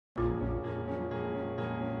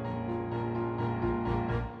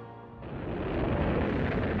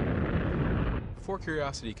Before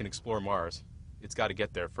Curiosity can explore Mars, it's got to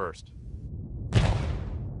get there first.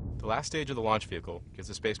 The last stage of the launch vehicle gives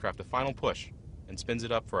the spacecraft a final push and spins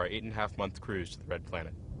it up for our 8.5-month cruise to the Red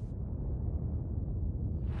Planet.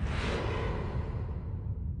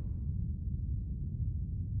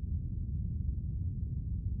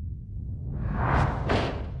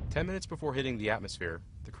 Ten minutes before hitting the atmosphere,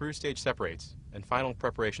 the cruise stage separates and final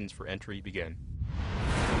preparations for entry begin.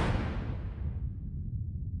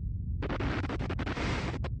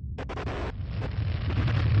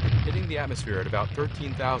 Hitting the atmosphere at about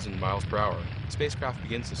 13,000 miles per hour, the spacecraft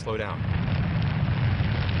begins to slow down.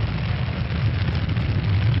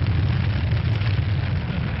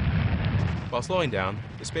 While slowing down,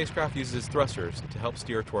 the spacecraft uses its thrusters to help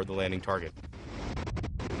steer toward the landing target.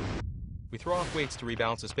 We throw off weights to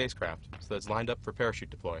rebalance the spacecraft so that it's lined up for parachute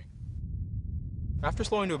deploy. After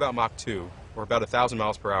slowing to about Mach 2, or about 1,000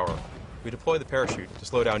 miles per hour, we deploy the parachute to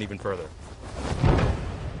slow down even further.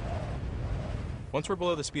 Once we're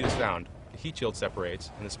below the speed of sound, the heat shield separates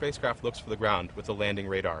and the spacecraft looks for the ground with the landing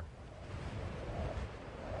radar.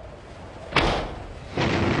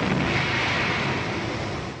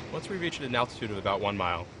 Once we reach an altitude of about 1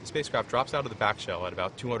 mile, the spacecraft drops out of the back shell at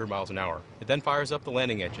about 200 miles an hour. It then fires up the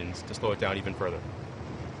landing engines to slow it down even further.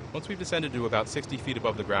 Once we've descended to about 60 feet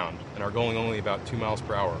above the ground and are going only about 2 miles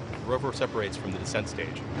per hour, the rover separates from the descent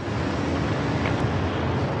stage.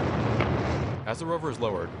 As the rover is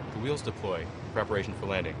lowered, the wheels deploy in preparation for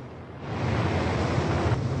landing.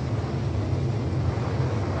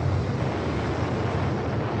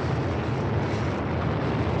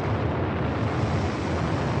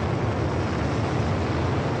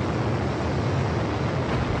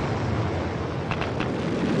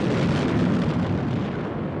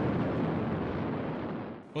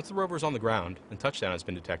 Once the rover is on the ground and touchdown has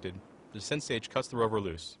been detected, the descent stage cuts the rover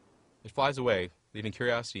loose. It flies away, leaving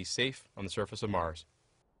Curiosity safe on the surface of Mars.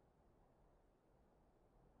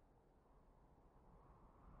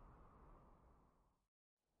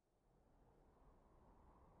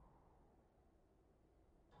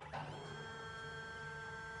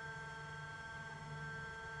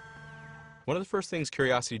 One of the first things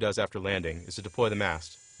Curiosity does after landing is to deploy the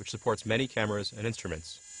mast, which supports many cameras and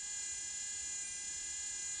instruments.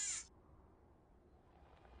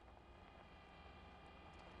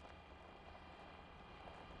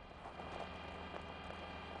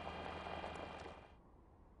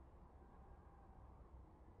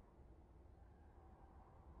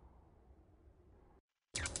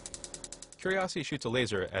 Curiosity shoots a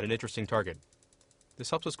laser at an interesting target. This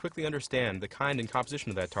helps us quickly understand the kind and composition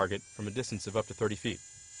of that target from a distance of up to 30 feet.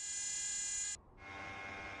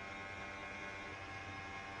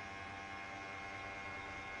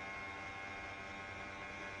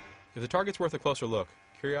 If the target's worth a closer look,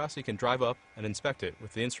 Curiosity can drive up and inspect it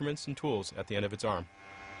with the instruments and tools at the end of its arm.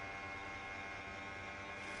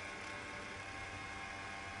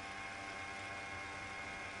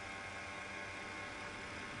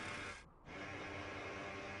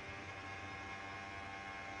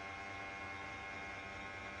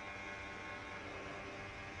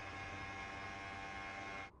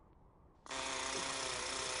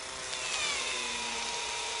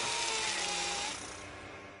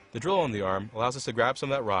 The drill on the arm allows us to grab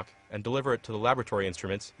some of that rock and deliver it to the laboratory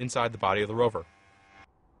instruments inside the body of the rover.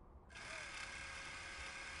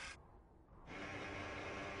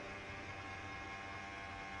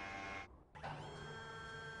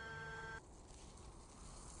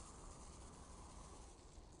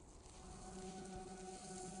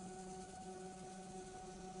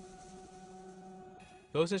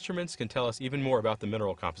 Those instruments can tell us even more about the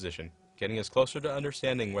mineral composition, getting us closer to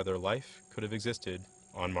understanding whether life could have existed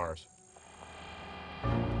on Mars.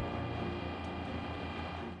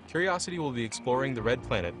 Curiosity will be exploring the Red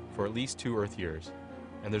Planet for at least 2 Earth years,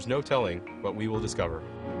 and there's no telling what we will discover.